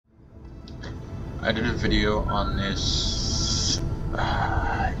I did a video on this,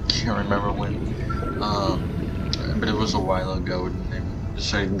 I can't remember when, but it was a while ago, and I'm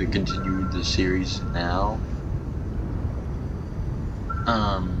deciding to continue the series now.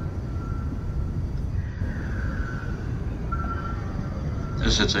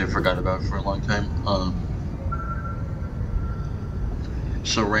 Since I forgot about it for a long time.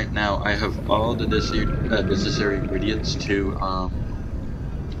 So right now I have all the necessary ingredients to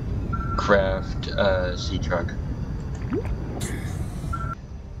craft a sea truck.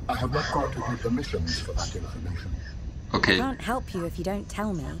 I have not granted you permissions for that information. Okay. I can't help you if you don't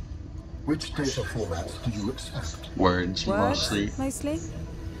tell me. Which data formats do you accept? Words mostly.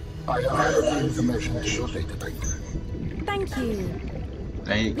 I have added the information to your database. Thank you.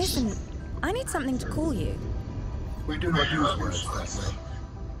 Thanks. Listen, I need something to call you. We do not use words that way.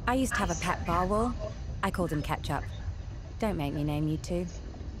 I used to have a pet narwhal. I called him Ketchup. Don't make me name you two.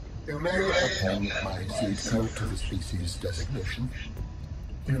 You may append my seed code to the species designation.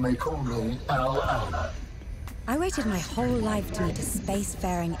 You may call me Al. I waited my whole life to meet a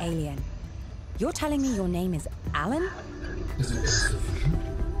spacefaring alien. You're telling me your name is Alan? Is it insufficient?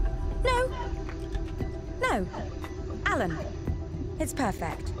 No, Alan. It's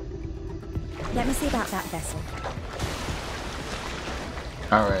perfect. Let me see about that vessel.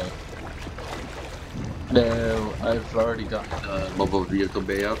 Alright. Now, I've already got the mobile vehicle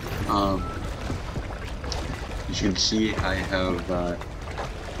bay up. As you can see, I have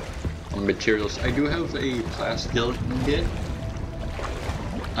materials. I do have a plastic ingot.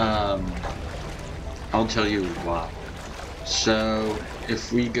 I'll tell you why. So,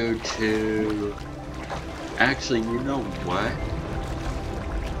 if we go to... Actually, you know what?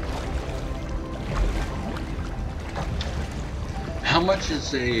 How much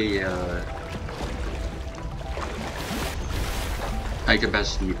is a high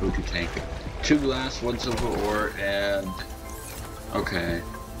capacity O2 tank? 2 glass, 1 silver ore, and... Okay.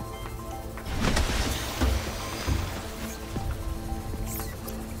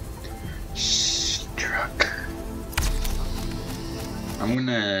 Truck. I'm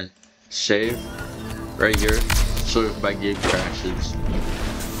gonna save right here, so if my game crashes.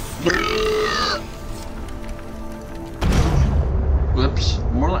 Whoops,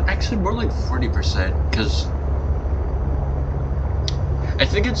 actually more like 40%, because I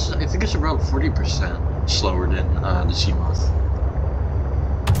think it's around 40% slower than the sea moth.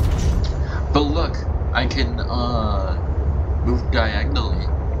 But look, I can move diagonally,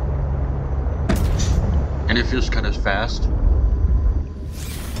 and it feels kind of fast.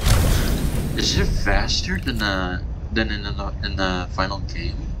 Is it faster than in the final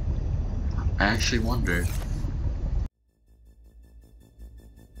game? I actually wonder.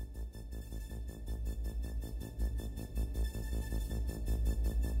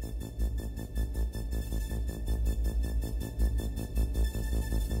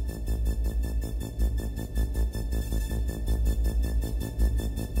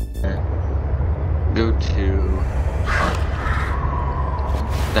 Go to...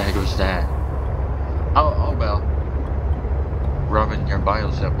 the heck was that? Oh well. Robin, your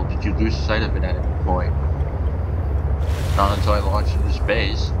biosample, did you lose sight of it at any point? Not until I launched into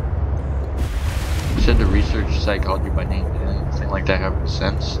space. You said the research site called you by name. Did anything like that happen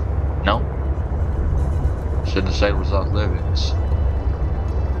since? No? You said the site was off limits.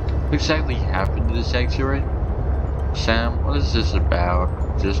 What exactly happened to the sanctuary? Sam, what is this about?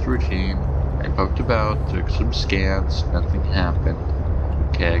 Just routine. I poked about, took some scans, nothing happened.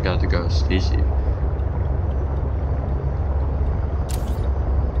 Okay, I got to go. Stacy.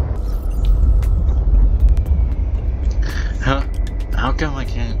 How come I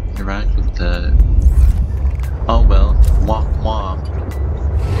can't interact with the... Oh well, wah wah.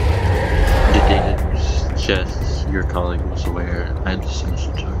 The data suggests your colleague was aware. I had to sentence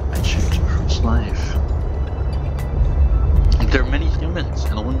to checked her life. There are many humans,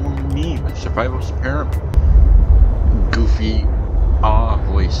 and only one me. My survival was apparent. Goofy,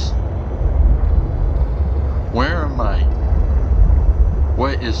 voice. Where am I?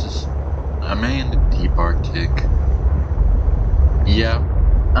 What is this? Am I in the deep Arctic? Yeah,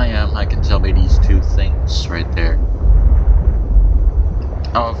 I am. I can tell by these two things right there.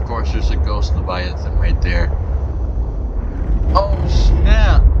 Oh, of course, there's a ghost leviathan right there. Oh,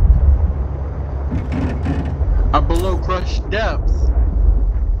 snap! I'm below crushed depth.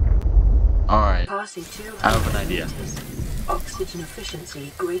 Alright, I have an idea. Oxygen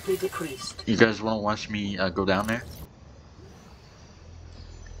efficiency greatly decreased. You guys want to watch me go down there?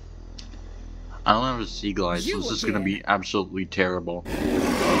 I don't have a sea glide, so this is going to be absolutely terrible.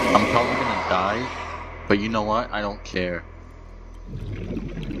 I'm probably going to die, but you know what? I don't care.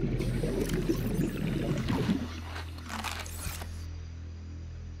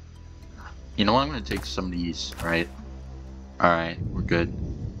 You know what? I'm gonna take some of these, right? Alright, we're good.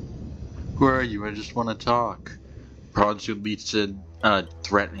 Who are you? I just want to talk. Prawn suit leads in,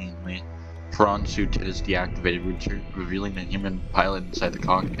 threateningly. Prawn suit is deactivated, revealing the human pilot inside the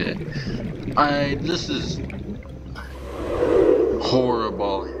cockpit. This is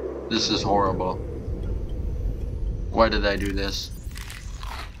horrible. This is horrible. Why did I do this?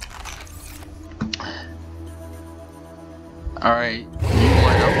 Alright, you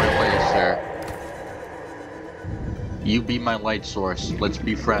light up my way, sir. You be my light source. Let's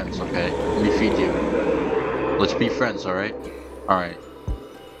be friends, okay? Let me feed you. Let's be friends, alright? Alright.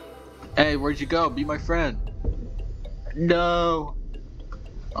 Hey, where'd you go? Be my friend. No!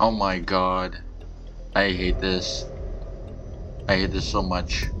 Oh my god. I hate this. I hate this so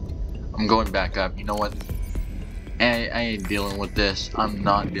much. I'm going back up. You know what? I ain't dealing with this. I'm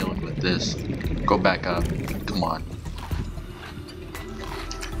not dealing with this. Go back up. Come on.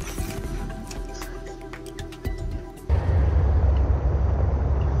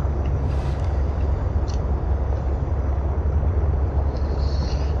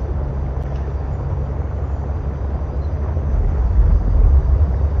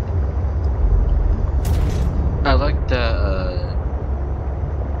 I like the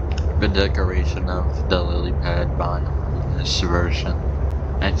decoration of the lily pad biome in this version.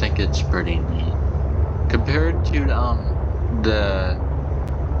 I think it's pretty neat. Compared to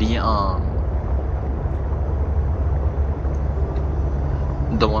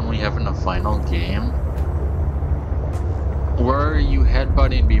the one we have in the final game. Where are you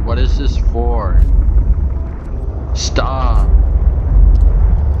headbutting me? What is this for? Stop.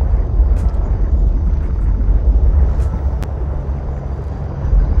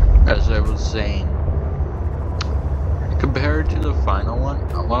 As I was saying, compared to the final one,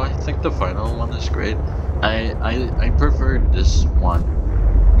 well, I think the final one is great. I preferred this one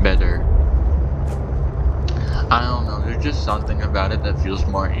better. I don't know, there's just something about it that feels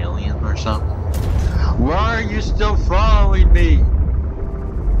more alien or something. Why are you still following me?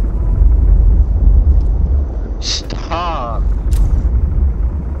 Stop.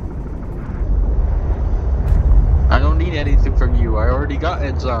 I don't need anything from you. I already got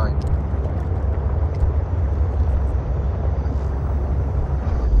enzyme.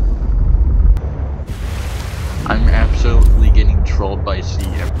 I'm absolutely getting trolled by sea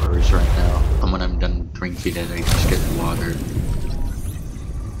emperors right now. And when I'm done drinking it, I just get water.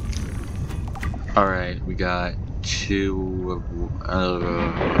 Alright, we got two...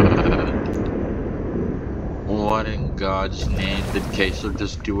 what in God's name did Queso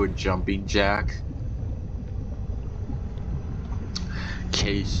just do a jumping jack?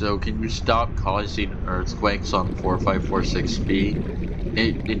 Queso, can you stop causing earthquakes on 4546B?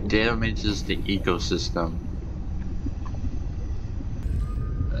 It damages the ecosystem.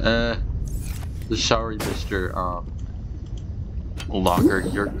 Sorry, Mr. Locker,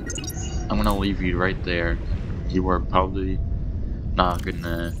 I'm gonna leave you right there. You are probably not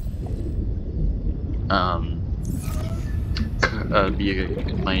gonna, be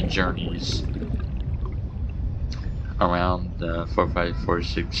in my journeys around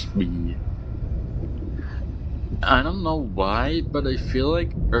 4546B. I don't know why, but I feel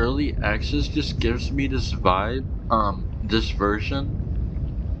like early access just gives me this vibe, this version,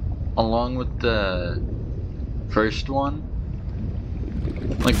 along with the first one,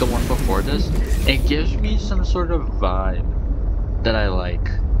 like the one before this, it gives me some sort of vibe that I like.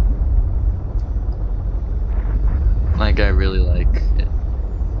 Like, I really like it.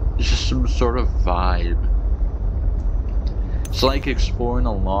 It's just some sort of vibe. It's like exploring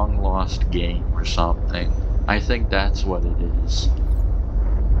a long lost game or something. I think that's what it is.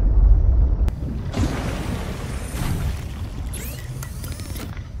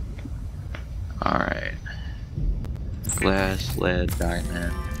 Alright. Glass, lead,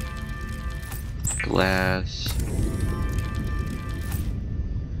 diamond. Glass.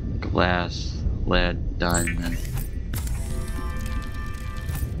 Glass, lead, diamond.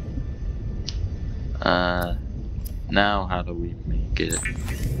 Now how do we make it?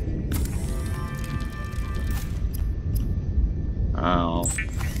 Oh.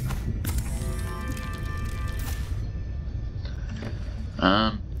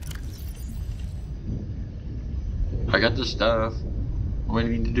 I got the stuff. What do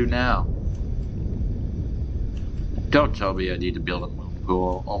we need to do now? Don't tell me I need to build a moon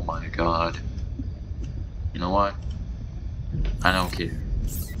pool. Oh my god. You know what? I don't care.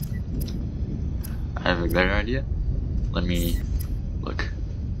 I have a better idea. Let me look.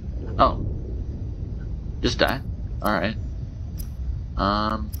 Oh. Just that? Alright.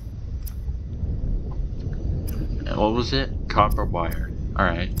 What was it? Copper wire.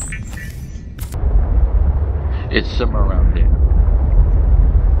 Alright. It's somewhere around there.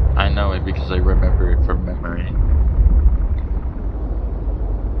 I know it because I remember it from memory.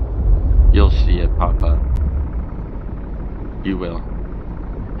 You'll see it pop up. You will.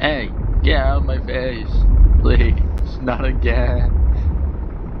 Hey, get out of my face. Please, not again.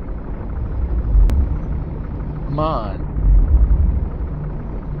 Come on.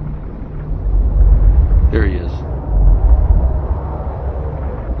 There he is.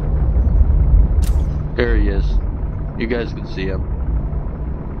 There he is. You guys can see him.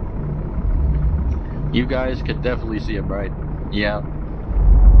 You guys can definitely see him, right? Yeah.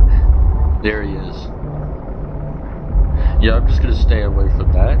 There he is. Yeah, I'm just gonna stay away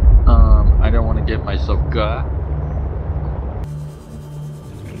from that. I don't want to get myself got.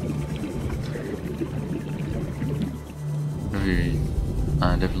 Okay.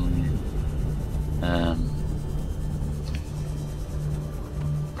 Definitely.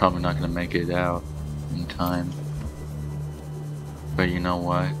 Probably not gonna make it out in time. But you know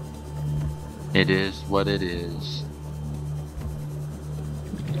what? It is what it is.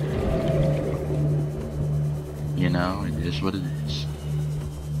 You know, it is what it is.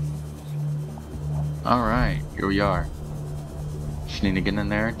 Alright, here we are. Just need to get in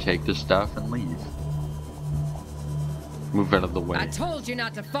there, take the stuff, and leave. Move out of the way. I told you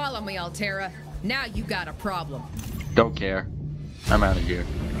not to follow me, Altera. Now you got a problem. Don't care. I'm out of here.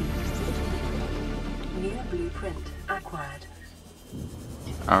 New blueprint acquired.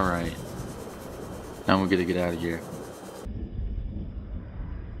 Alright. Now we're gonna get out of here.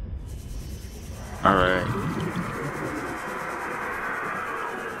 Alright.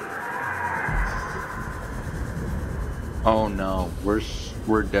 Oh no,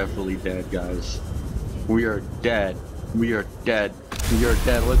 we're definitely dead, guys. We are dead. We are dead. We are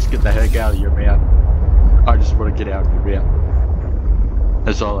dead. Let's get the heck out of here, man. I just want to get out of here, man.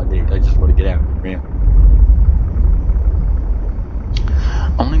 That's all I need. I just want to get out of here, man.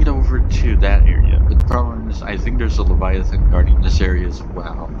 I want to get over to that area, but the problem is I think there's a leviathan guarding this area as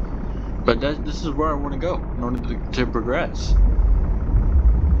well. But this is where I want to go in order to progress.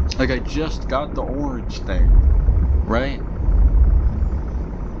 Like, I just got the orange thing, right?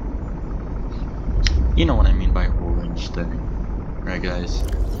 You know what I mean by orange thing, right, guys?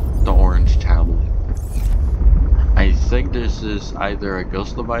 The orange tablet. I think this is either a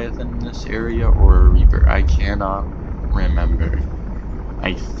ghost leviathan in this area or a reaper. I cannot remember.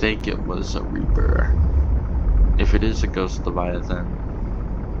 I think it was a reaper. If it is a ghost leviathan,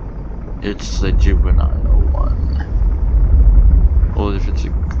 it's a juvenile one. Well, if it's a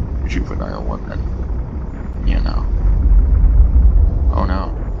juvenile one, then, you know. Oh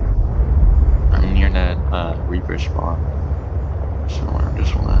no. I'm near that reaper spawn. So I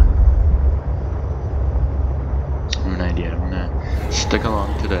just wanna have an idea. I'm gonna stick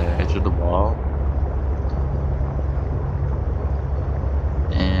along to the edge of the wall.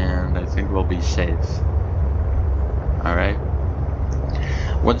 And I think we'll be safe. Alright.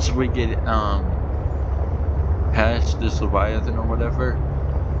 Once we get past this leviathan or whatever,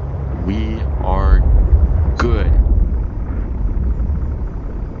 we are good.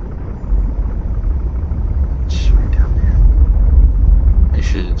 It's right down there. I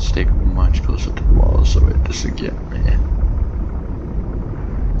should stick much closer to the wall so it doesn't get me.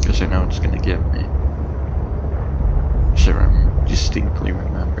 Because I know it's gonna get me. So I distinctly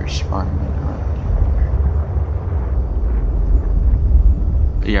remember spawning it around.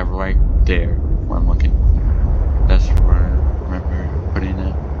 Yeah, right there where I'm looking. That's where I remember putting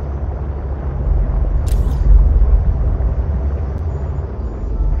it.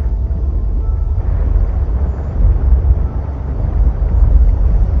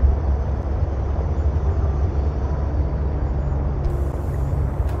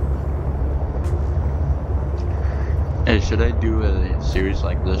 Hey, should I do a series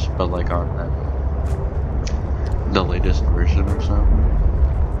like this, but like on the latest version or something?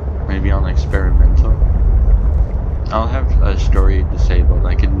 Maybe on experimental? I'll have a story disabled.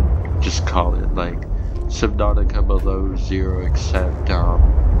 I can just call it like Subnautica below 0 except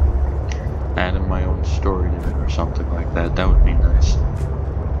adding my own story to it or something like that. That would be nice.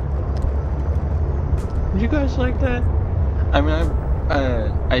 Would you guys like that? I mean,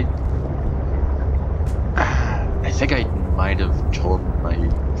 I think I might have told my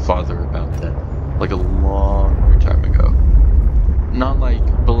father about that, like a long time ago. Not like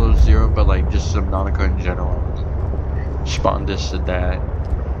below 0, but like just Subnautica in general. Spawn this and that.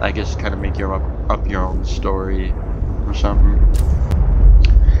 I guess kind of make up your own story or something.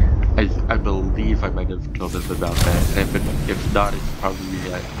 I believe I might have told him about that. If not, it's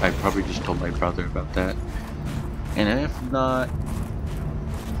probably I probably just told my brother about that. And if not,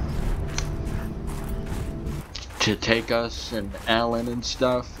 to take us and Alan and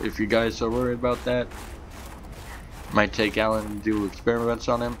stuff. If you guys are worried about that, might take Alan and do experiments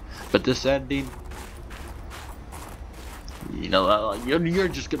on him. But this ending, you know, you're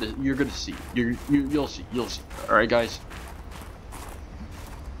just gonna see. You'll see. All right, guys.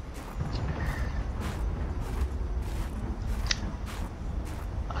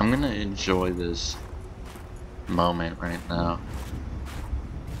 I'm gonna enjoy this moment right now.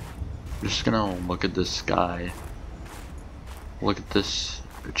 I'm just gonna look at this sky. Look at this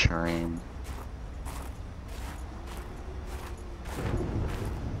terrain.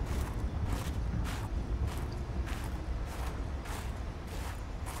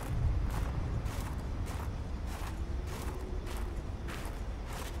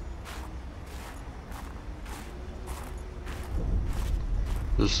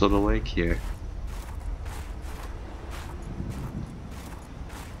 This little lake here.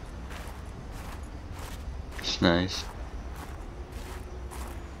 It's nice.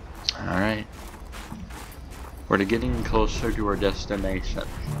 Alright. We're getting closer to our destination.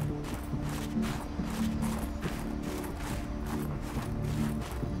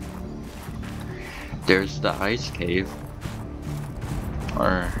 There's the ice cave.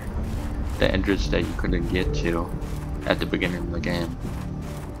 Or the entrance that you couldn't get to at the beginning of the game.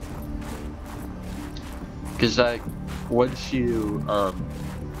 Cause like once you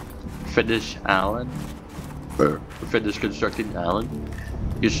finish Alan, or finish constructing Alan,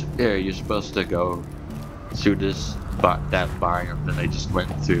 you're supposed to go through that biome that I just went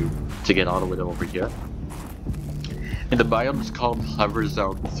through to get all the way over here. And the biome is called Hover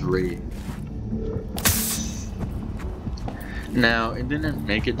Zone 3. Now it didn't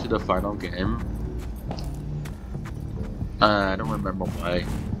make it to the final game. I don't remember why.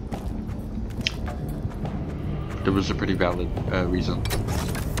 There was a pretty valid reason.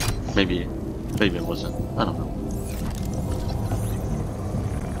 Maybe it wasn't. I don't know.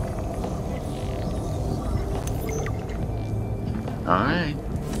 Alright.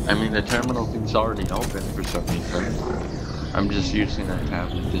 I mean, the terminal thing's already open for some reason. I'm just using that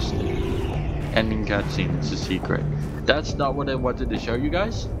tablet. This ending cutscene. It's a secret. That's not what I wanted to show you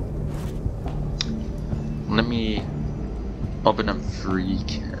guys. Let me open up free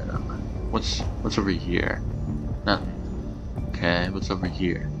cam. What's over here? Nothing. Okay, what's over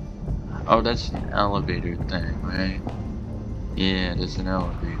here? Oh, that's an elevator thing, right? Yeah, there's an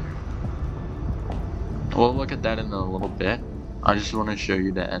elevator. We'll look at that in a little bit. I just want to show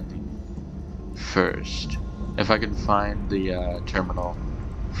you the ending first. If I can find the terminal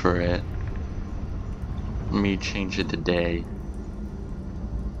for it. Let me change it to day.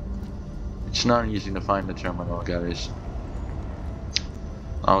 It's not easy to find the terminal, guys.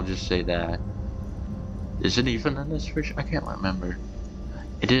 I'll just say that. Is it even in this version? I can't remember.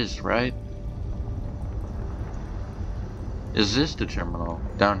 It is, right? Is this the terminal?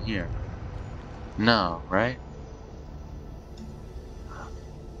 Down here? No, right?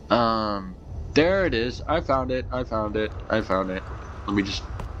 There it is. I found it. Let me just...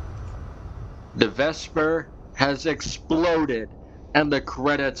 The Vesper has exploded, and the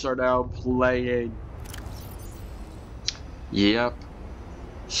credits are now playing. Yep.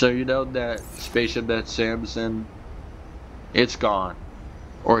 So you know that spaceship that Sam's in? It's gone.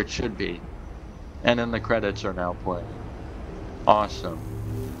 Or it should be. And then the credits are now playing. Awesome.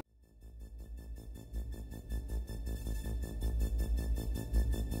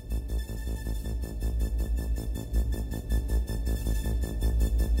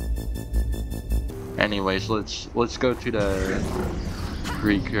 Anyways, let's go to the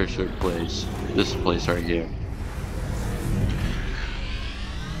precursor place. This place right here.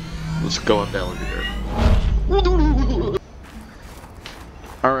 Let's go up the elevator.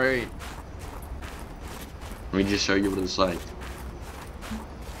 Alright. Let me just show you what it's like.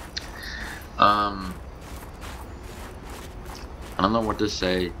 I don't know what to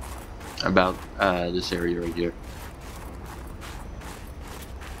say about this area right here.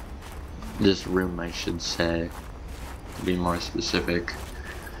 This room, I should say, to be more specific.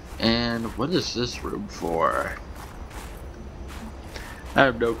 And what is this room for? I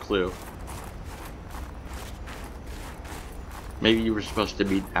have no clue. Maybe you were supposed to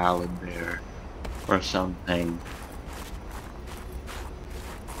meet Alan there, or something.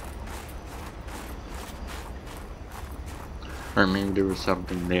 Or maybe there was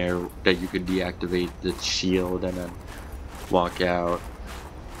something there that you could deactivate the shield and then walk out.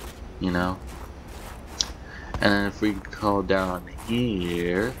 You know? And then if we go down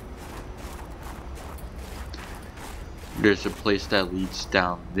here, there's a place that leads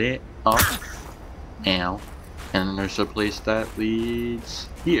down there. Oh, ow. And then there's a place that leads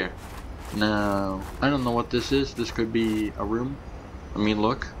here. Now, I don't know what this is. This could be a room. I mean,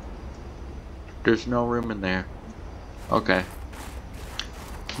 look. There's no room in there. Okay.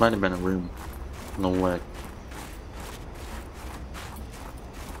 Might have been a room. No way.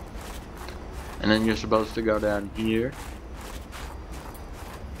 And then you're supposed to go down here.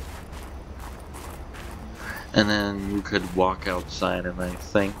 And then you could walk outside, and I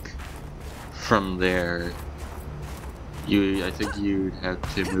think from there, I think you'd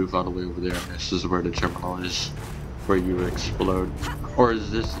have to move all the way over there, and this is where the terminal is, where you explode. Or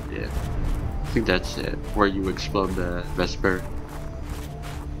is this it? I think that's it, where you explode the vesper.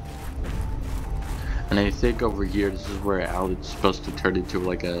 And I think over here, this is where Alan's supposed to turn into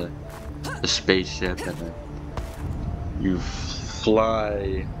like a spaceship, and then you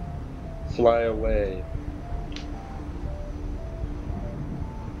fly away.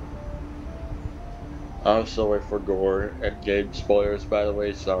 I'm sorry for gore and game spoilers, by the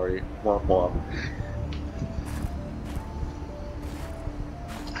way, sorry. Womp womp.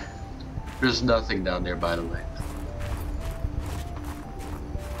 There's nothing down there, by the way.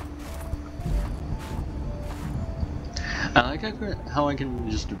 I like how I can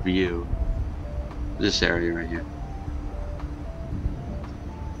just view this area right here.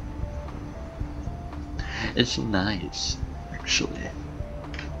 It's nice, actually.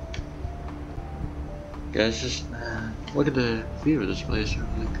 Guys, just look at the view of this place real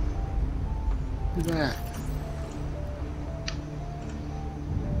quick. Look at that.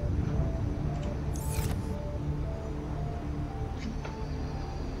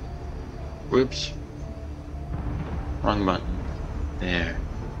 Whoops. Wrong button. There.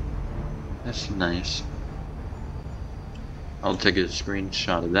 That's nice. I'll take a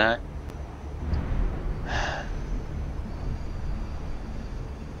screenshot of that.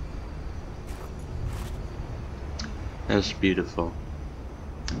 That's beautiful.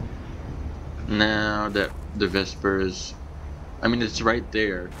 Now that the vesper is, I mean, it's right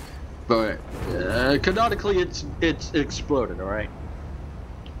there, but canonically it's exploded. All right.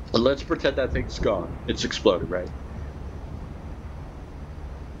 But let's pretend that thing's gone. It's exploded, right?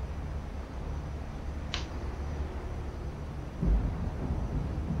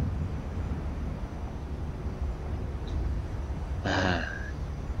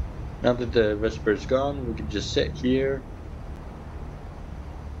 Now that the vesper's gone, we can just sit here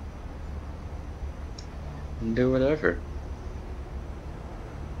and do whatever.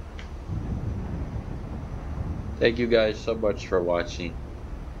 Thank you guys so much for watching.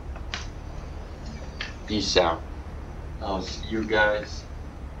 Peace out. I'll see you guys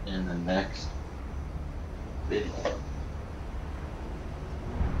in the next video.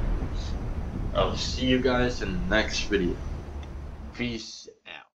 I'll see you guys in the next video. Peace